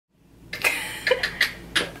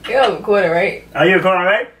You're recording, right? Are you recording,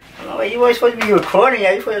 right? Oh, you weren't supposed to be recording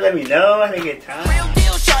yet. You supposed to let me know. I didn't get time. Real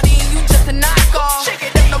deal, shawty, you just a knockoff. Shake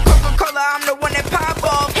it up, no Coca-Cola, I'm the one that pop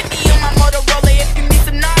off. Hit me on my Motorola if you need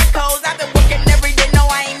some narcos. I've been working every day, no,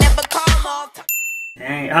 I ain't never call off.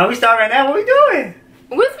 Dang, how we start right now? What we doing?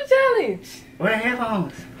 Whisper challenge. Where the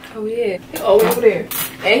headphones? Oh yeah. Oh, over there.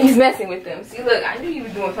 And he's messing with them. See, look, I knew you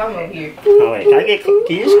was doing something over here. Oh wait,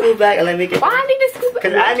 can you scoot back and let me get? Why I need to scoot back?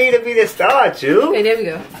 Cause I need to be the star, too. Okay, there we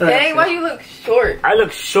go. Dang, why you look short? I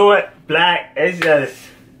look short, black. It's just,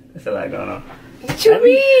 it's a lot going on. What you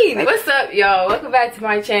mean? What's up, y'all? Welcome back to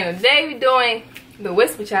my channel. Today we're doing the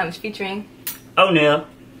Whisper Challenge featuring O'Neal,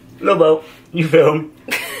 Lil Bo. You feel me?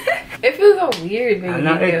 It feels so weird, baby. I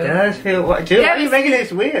know it does feel what, dude. Why are you making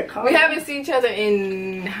this weird? We haven't seen each other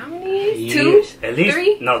in how many years? Years. 2? At least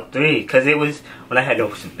 3? No, 3. Cause it was when I had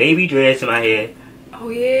those baby dreads in my head. Oh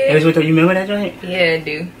yeah. It was with the, you remember that joint? Yeah, I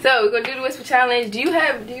do. So we're gonna do the Whisper Challenge. Do you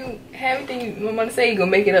have anything you want to say? You gonna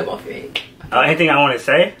make it up off your head? Anything I want to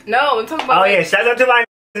say? No, I'm talking about. Oh yeah, shout out to my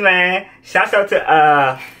man. Shout out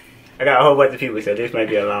to I got a whole bunch of people, so this might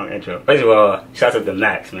be a long intro. First of all, shout out to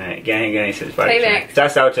Max, man. Gang since Hey Max.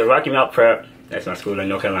 Shout out to Rocky Mount Prep. That's my school in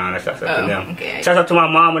North Carolina. Shout out to them. Okay. Shout out to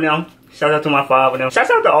my mom and them. Shout out to my father and them. Shout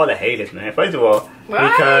out to all the haters, man. First of all,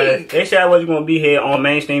 because they said I wasn't gonna be here on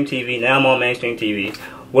mainstream TV. Now I'm on mainstream TV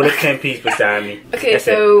with a 10-piece beside me. Okay, That's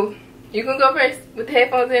so you gonna go first with the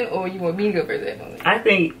headphones in, or you want me to go first with the headphones in? I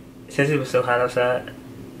think since it was so hot outside,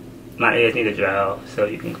 my ears need to dry off, so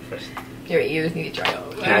you can go first. Your ears need to dry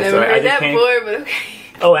off. Nah, I've never heard that before, but okay.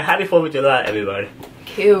 Oh, and happy 4th of July, everybody.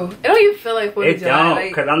 Kill. It don't even feel like 4th of July. It don't, like,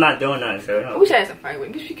 because I'm not doing nothing, so I wish I had some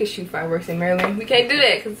fireworks. Wish we could shoot fireworks in Maryland. We can't do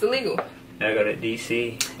that because it's illegal. I go to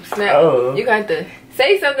D.C. Snap. Oh. You got to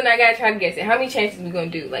say something. I gotta try to guess it. How many chances we gonna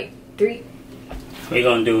do? Like 3? We're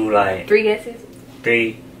gonna do like 3 guesses?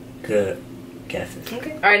 3 good guesses.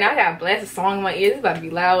 Okay. Alright, now I gotta blast a song in my ears. It's about to be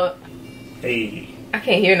loud. Hey. I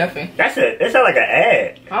can't hear nothing. That sounds like an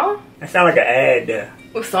ad. Huh? That sounds like an ad there.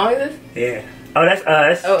 What song is this? Yeah. Oh,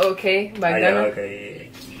 that's Oh, okay. By Gunna. yeah, okay,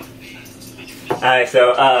 yeah. Alright,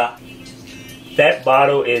 so that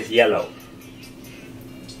bottle is yellow.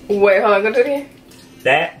 Wait, hold on. Go to it again.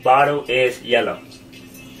 That bottle is yellow.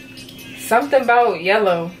 Something about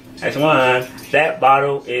yellow. That's one. That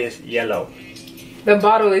bottle is yellow. The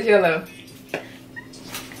bottle is yellow.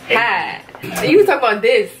 Hi. You was talking about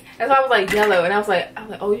this. That's why I was like yellow, and I was like,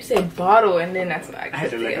 oh, you said bottle, and then that's what I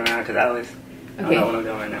had to look around because I don't know what I'm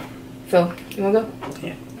doing right now. So you wanna go?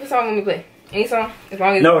 Yeah. What song want me to play? Any song? As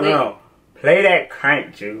long as No. Play that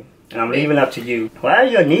crank, Jew. And I'm leaving up to you. Why are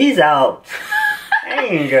your knees out?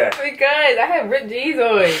 Dang. Because I have ripped G's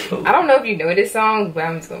on. I don't know if you know this song, but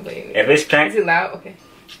I'm just gonna play it. If it's crank. Is it loud? Okay.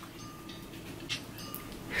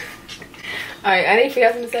 Alright, I didn't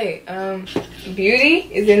forget something to say. Beauty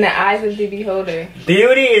is in the eyes of the beholder.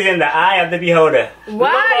 Beauty is in the eye of the beholder.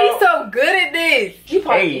 Why are you so good at this? You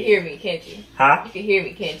probably can hear me, can't you? Huh? You can hear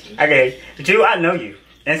me, can't you? Okay. Drew, I know you.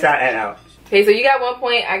 Inside and out. Okay, so you got 1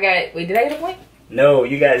 point. I got... Wait, did I get a point? No,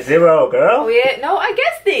 you got 0, girl. Oh, yeah? No, I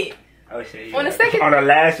guessed it. Oh, shit. On the second... On the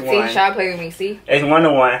last one. See, try to play with me, see? It's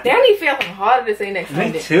 1-1. Damn, you feel something harder to say next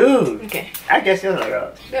time. Me too. Okay. I guess you're like,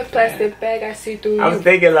 oh. That plastic bag, I see through you. I'm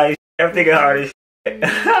thinking hard as shit.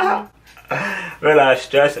 Realize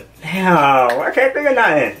stressing. Damn, I can't think of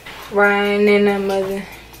nothing. Ryan and a mother.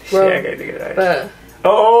 Shit, I can't think of that. But,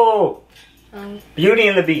 Oh! Beauty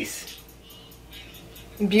and the Beast.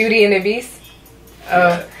 Beauty and the Beast?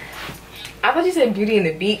 Yeah. I thought you said Beauty and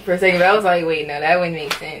the Beat for a second, but I was like, wait, no, that wouldn't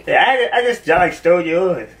make sense. Yeah, I just like stole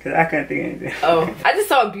yours because I couldn't think of anything. Oh, I just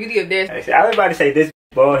saw Beauty up there. I was about to say this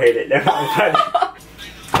bald-headed. That's what I was about to...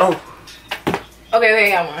 Oh. Okay,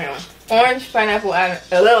 wait, I got one. Orange, pineapple, a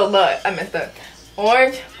little but I messed up.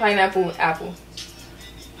 Orange, pineapple, apple.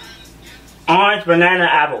 Orange, banana,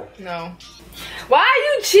 apple. No. Why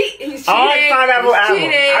are you cheating? He's cheating. Orange, pineapple, apple.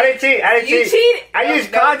 I didn't cheat. You cheated. I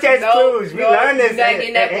used context clues. We learned this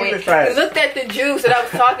in English class. You looked at the juice that I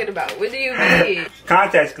was talking about. What do you mean?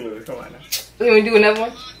 Context clues. Come on now. Can we do another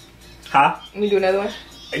one? Huh? Can we do another one?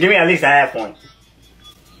 Give me at least a half point.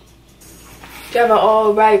 You have an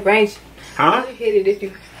all right range. Huh? You hit it if you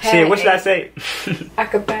had Shit, what should I say? I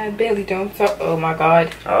could buy a belly don't talk. Oh my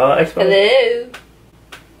god. Oh, explain. Hello.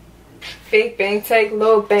 Big bang, take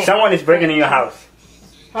little bang. Someone is breaking in your house.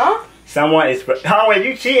 Huh? Someone is. Oh wait,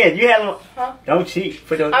 you cheated. You haven't. Huh? Don't cheat.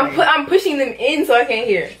 Put those. I'm pushing them in so I can't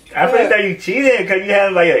hear. I feel like you cheated because you had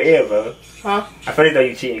them by your ear, bro. Huh? I feel like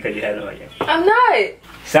you cheating because you had them by your ear. I'm not.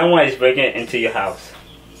 Someone is breaking into your house.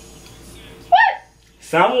 What?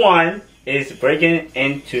 Someone is breaking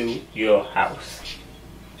into your house.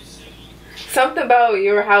 Something about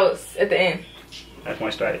your house at the end. That's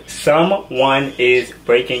one strike. Someone is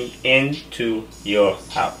breaking into your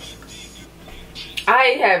house.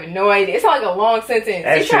 I have no idea. It's like a long sentence.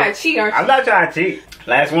 You're trying to cheat, aren't you? I'm not trying to cheat.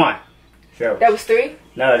 Last one. So that was 3?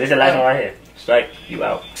 No, this is the last one right here. Strike you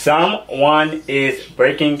out. Someone is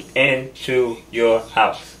breaking into your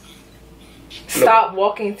house. Stop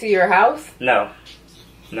walking to your house? No.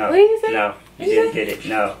 No. What did you say? No. You didn't get it.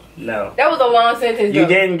 No. No. That was a long sentence. You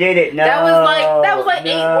didn't get it. No. That was like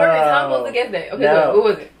 8 words. How am I supposed to get that? Okay, no. what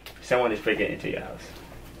was it? Someone is breaking into your house.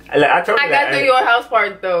 I told you I got through your house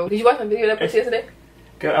part though. Did you watch my video that I posted yesterday?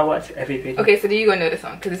 Girl, I watch every video. Okay, so do you gonna know the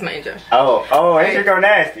song? Because it's my intro. Oh, this Rico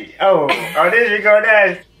nasty. This Rico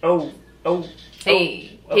nasty.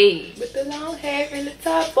 Hey, with the long hair and the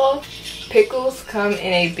top off. Pickles come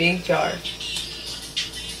in a big jar.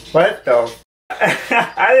 What the?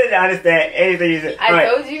 I didn't understand anything you said. I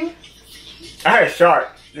told you. I heard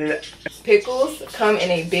shark. Pickles come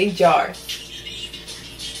in a big jar.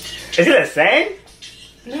 Is it the same?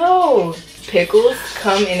 No. Pickles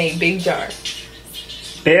come in a big jar.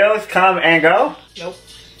 Bills come and go? Nope.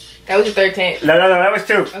 That was your third chance. No, that was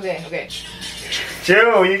 2. Okay.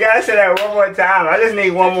 Drew, you gotta say that one more time. I just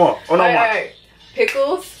need one more. Oh, no, more. Alright.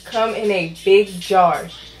 Pickles come in a big jar.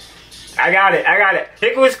 I got it.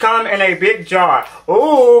 Pickles come in a big jar.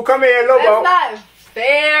 Ooh, come here, Lobo. That's not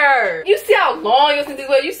fair. You see how long your sentence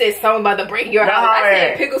was? You said something about the break your house. I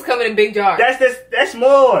said pickles come in a big jar. That's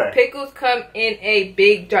more. Pickles come in a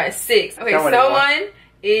big jar. It's 6. Okay, someone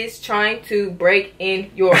is trying to break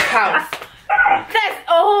in your house. That's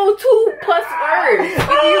a whole 2 plus words.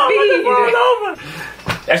 What do you mean?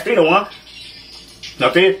 That's 3 to 1.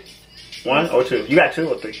 No, 3. 1 or 2. You got 2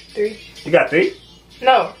 or 3? 3. You got 3?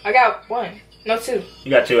 No, I got 1. No, 2.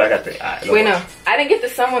 You got 2. I got 3. All right, wait, no. I didn't get the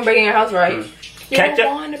someone breaking your house right. You Ketchup.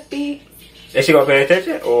 wanna be. Is she gonna pay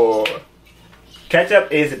attention or?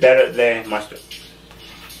 Ketchup is better than mustard.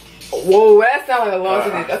 Whoa, that sounds like a long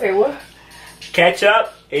sentence. Okay, what?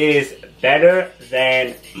 Ketchup is better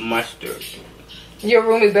than mustard. Your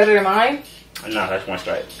room is better than mine? No, that's one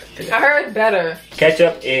strike. I heard better.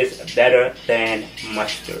 Ketchup is better than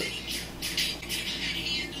mustard.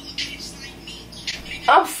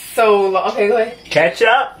 I'm so low. Okay, go ahead.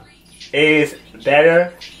 Ketchup is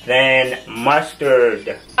better than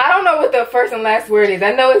mustard. I don't know what the first and last word is.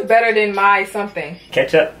 I know it's better than my something.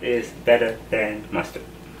 Ketchup is better than mustard.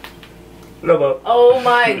 Lobo. Oh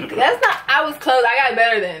my, that's not, I was close. I got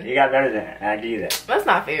better than. You got better than. I give you that. That's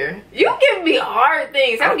not fair. You give me hard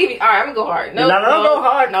things. I'm giving. All right, I'm gonna go hard. No, go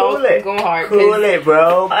hard. No, cool it. I'm going hard. Cool it,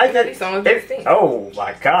 bro. I got it. Oh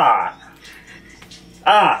my god.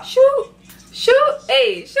 Shoot.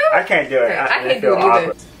 Hey, shoot. I can't do it. Okay, I can't do it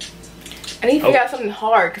either. I need to figure out something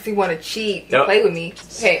hard because he want to cheat and play with me.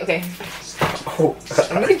 Okay. Oh.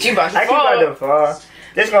 Look at you about to fall. I keep about to fall.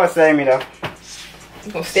 This gonna save me though.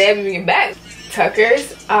 He's gonna stab me in your back.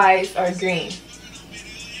 Tucker's eyes are green.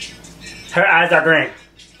 Her eyes are green.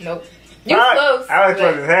 Nope. You close. I was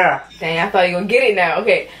close as hell. Dang, I thought you were gonna get it now.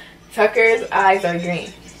 Okay. Tucker's eyes are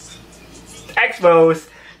green. Exposed.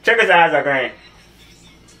 Tucker's eyes are green.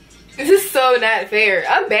 This is so not fair.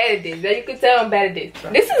 I'm bad at this. You can tell I'm bad at this.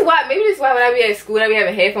 Maybe this is why when I be at school and I be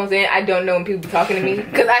having headphones in, I don't know when people be talking to me.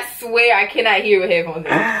 Because I swear I cannot hear with headphones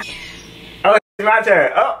in. Oh, it's my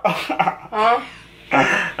turn. Oh. Huh?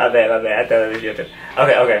 My bad. I thought it was your turn.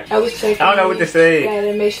 Okay. I was checking. I don't know what to say.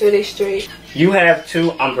 Gotta make sure they straight. You have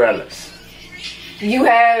 2 umbrellas. You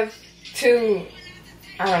have 2.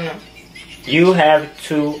 I don't know. You have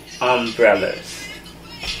 2 umbrellas.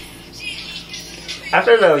 I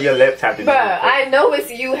feel like your lips have to do it. I know it's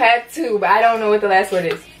you have 2, but I don't know what the last word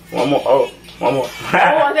is. One more. Oh, one more.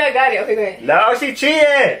 I think I got it. Okay, go ahead. No, she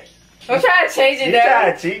cheated. I'm trying to change it You though.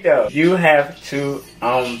 trying to cheat though. You have 2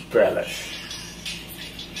 umbrellas.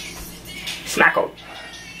 Snackle.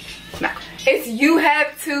 It's you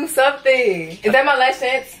have 2 something. Is that my last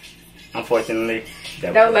chance? Unfortunately.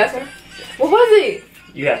 That was the last one? What was it?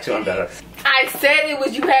 You have 2 umbrellas. I said it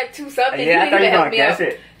was you had 2 something. Yeah, I thought you were going to guess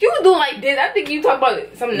it. You was doing like this. I think you talking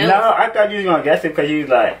about something else. No, I thought you was going to guess it because you was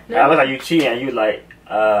like, I was like, you cheating. And you like,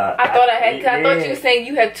 I thought I had, because I thought you were saying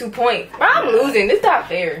you had 2 points. But I'm losing. This not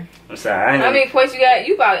fair. I'm sorry. How many points you got?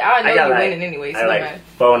 You probably, I know you're winning anyway. So I like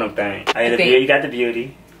 4 of them things. You got the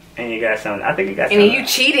beauty. And you got something. I think you got something. And then you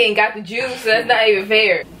cheated and got the juice, so that's not even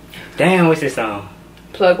fair. Damn, what's this song?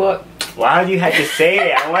 Plug what? Why do you have to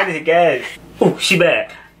say it? I wanted to guess. Ooh, she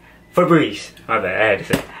back. Febreze. My bad.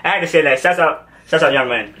 I had to say that. Shouts out, young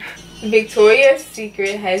man. Victoria's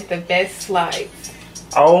Secret has the best slides.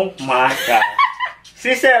 Oh my god.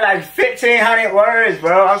 She said like 1,500 words,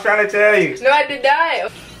 bro. I'm trying to tell you. No, I did not. I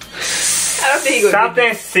don't think he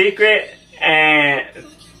Something secret and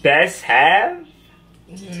best have?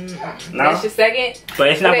 No. That's your second? But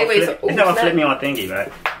it's not it's not gonna flip me on thingy,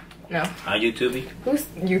 right? No. On YouTube? Who's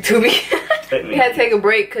YouTube? We had to take a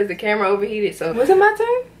break because the camera overheated. So was it my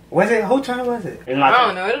turn? Was it? Whose turn was it? It was my turn. I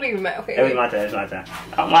don't know. It don't even matter. Okay. It was my turn. It's my turn.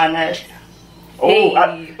 I'm my next. Oh,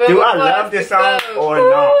 Hey, do I love this song or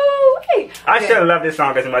no? Okay. I shouldn't love this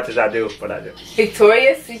song as much as I do, but I do.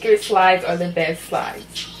 Victoria's Secret slides are the best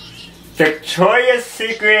slides. Victoria's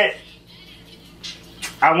Secret.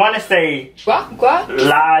 I want to say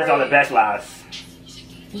lies are the best lies.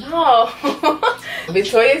 No.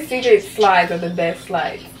 Victoria's Secret slides are the best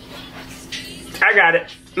slides. I got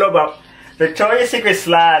it. Look up. Victoria's Secret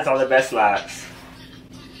slides are the best slides.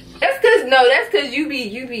 That's cause you be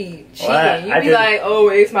cheating. What? You be like, oh,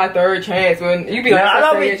 it's my third chance. When you be like, it's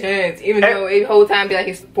my third chance, even though the whole time be like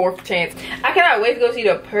it's fourth chance. I cannot wait to go see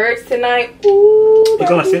The Purge tonight. Ooh, you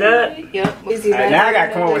gonna see that? Yep. Right, now I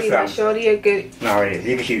gotta come up with something. Shorty a good. No, wait,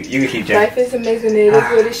 you can keep Jay. Life is amazing. It is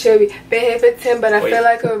what it should be. Been here for 10, but I feel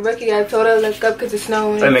like a rookie. I told her look up cause it's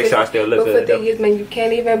snowing. That makes sure I still look good. For 3 years, man, you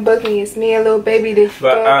can't even book me. It's me and little baby. This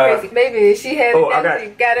going crazy. Baby, she had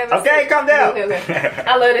it. Okay, calm down. Okay.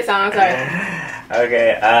 I love this song. I'm sorry.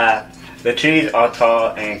 Okay, the trees are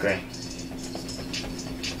tall and green.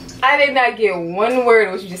 I did not get one word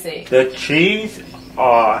of what you just said. The trees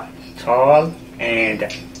are tall and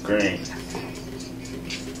green.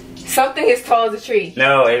 Something as tall as a tree.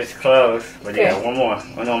 No, it was close. But yeah, one more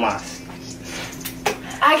more.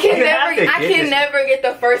 I can never get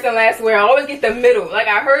the first and last word. I always get the middle. Like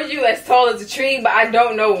I heard you as tall as a tree, but I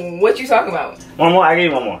don't know what you talking about. One more. I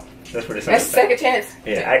give you one more. That's for the second. That's second chance.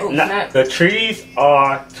 Yeah. The trees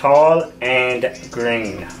are tall and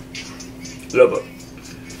green. Look.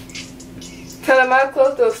 Tell them how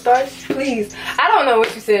close those stars, please. I don't know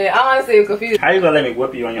what you said. I honestly am confused. How you gonna let me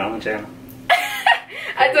whip you on your own channel?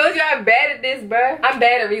 I told you I'm bad at this, bruh. I'm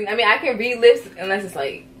bad at reading. I mean, I can read lists unless it's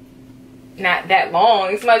like not that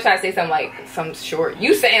long. Somebody trying to say something like something short.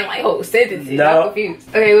 You saying like whole sentences. No. I'm confused.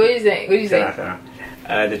 Okay, what you saying? What you saying?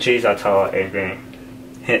 The trees are tall and green.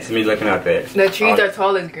 Hence me looking out there. The trees are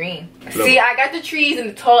tall as green. See, I got the trees and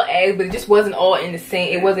the tall eggs, but it just wasn't all in the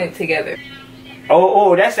same. It wasn't together.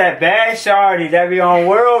 Oh, that's that bad shawty that be on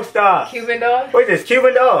World Star. Cuban doll? What is this?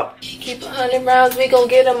 Cuban doll? Keep 100 rounds, we gon'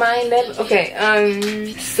 get them. I ain't never. Okay,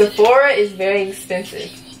 Sephora is very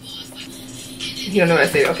expensive. You don't know what I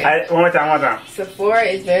said? Okay. One more time. Sephora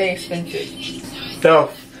is very expensive.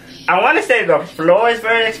 So, I want to say the floor is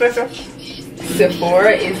very expensive.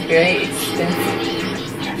 Sephora is very expensive.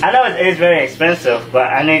 I know it is very expensive,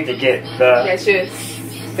 but I need to get the... That's your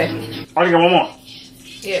second. I only got one more.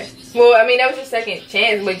 Yeah. Well, I mean, that was your second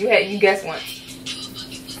chance, but you guessed once.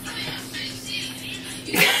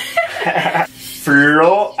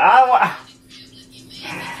 Floor...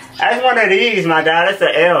 That's one of these, my guy. That's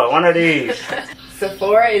the L. One of these.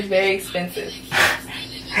 Sephora is very expensive.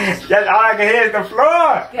 That's all I can hear is the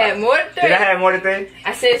floor. You had more than 3. Did I have more than 3?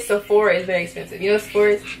 I said Sephora is very expensive. You know what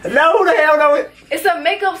Sephora is? No, who the hell knows it? It's a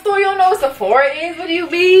makeup store. You don't know what Sephora is? What do you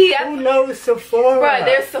mean? Who knows Sephora? Bro,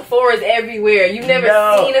 there's Sephoras everywhere. You've never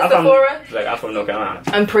seen a Sephora? I'm from North Carolina.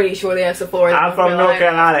 I'm pretty sure they have Sephora. I'm from North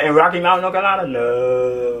Carolina. In Rocky Mount, North Carolina?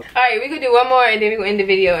 No. Alright, we could do one more and then we can end the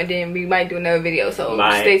video and then we might do another video. So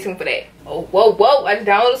stay tuned for that. Oh, whoa. I just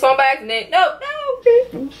downloaded the song by accident. No.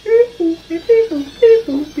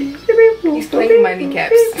 He's playing with my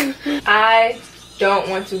kneecaps. I don't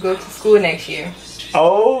want to go to school next year.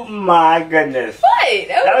 Oh my goodness. What?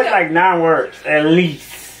 That was like 9 words, at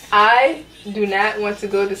least. I do not want to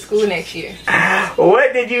go to school next year.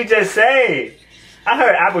 What did you just say? I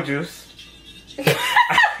heard apple juice.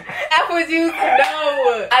 Apple juice?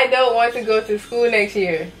 No. I don't want to go to school next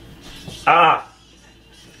year.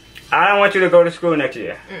 I don't want you to go to school next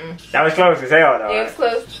year. That was close as hell, though. Yeah, it was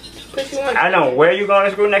close. Put you on. I know. Where you going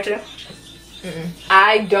to school next year?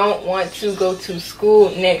 I don't want to go to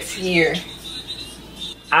school next year.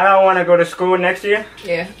 I don't want to go to school next year?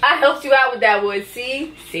 Yeah. I helped you out with that one.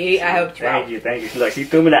 See? I helped you out. Thank you. Look, she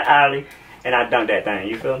threw me the alley, and I dunked that thing.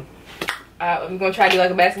 You feel me? I'm going to try to do like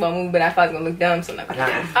a basketball move, but I thought it was going to look dumb, so I'm not going to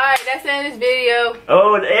do it. Alright, that's the end of this video.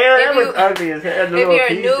 Oh, that was ugly as hell.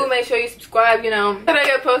 If you're new, make sure you subscribe, you know. Turn on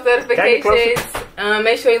your post notifications.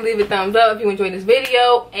 Make sure you leave a thumbs up if you enjoyed this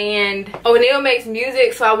video. And Neil makes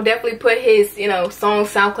music, so I would definitely put his, you know, song,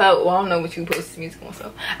 SoundCloud. Well, I don't know what you post his music on,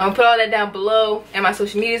 so I'm going to put all that down below. And my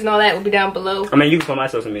social medias and all that will be down below. I mean, you can put my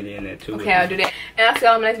social media in there too. Okay, I'll do that. And I'll see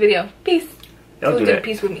y'all in the next video. Peace. Don't do that.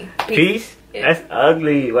 Peace with me. Peace? Yeah. That's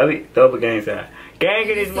ugly. Why we throw up a gang side? Gang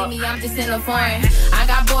it is I'm just in a foreign. I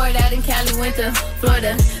got bored out in Cali, went to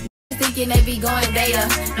Florida. Thinking they be going data.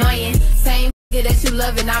 Annoying. Same that you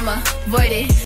loving, I'ma avoid it.